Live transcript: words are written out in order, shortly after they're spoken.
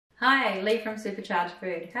Hi, Lee from Supercharged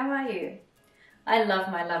Food. How are you? I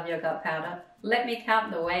love my Love Your Gut powder. Let me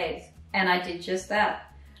count the ways. And I did just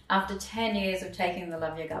that. After 10 years of taking the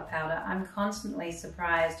Love Your Gut powder, I'm constantly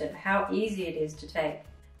surprised at how easy it is to take.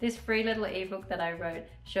 This free little ebook that I wrote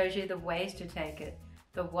shows you the ways to take it,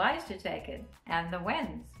 the whys to take it, and the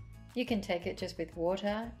whens. You can take it just with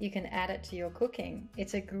water. You can add it to your cooking.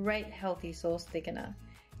 It's a great healthy sauce thickener.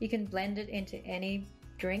 You can blend it into any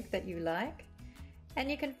drink that you like. And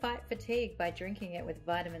you can fight fatigue by drinking it with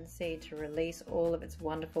vitamin C to release all of its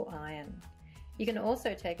wonderful iron. You can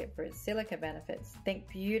also take it for its silica benefits. Think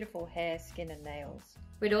beautiful hair, skin and nails.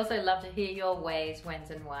 We'd also love to hear your ways, whens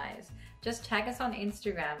and whys. Just tag us on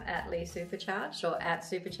Instagram at Lee Supercharged or at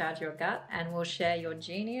Supercharge Your Gut and we'll share your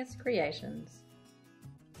genius creations.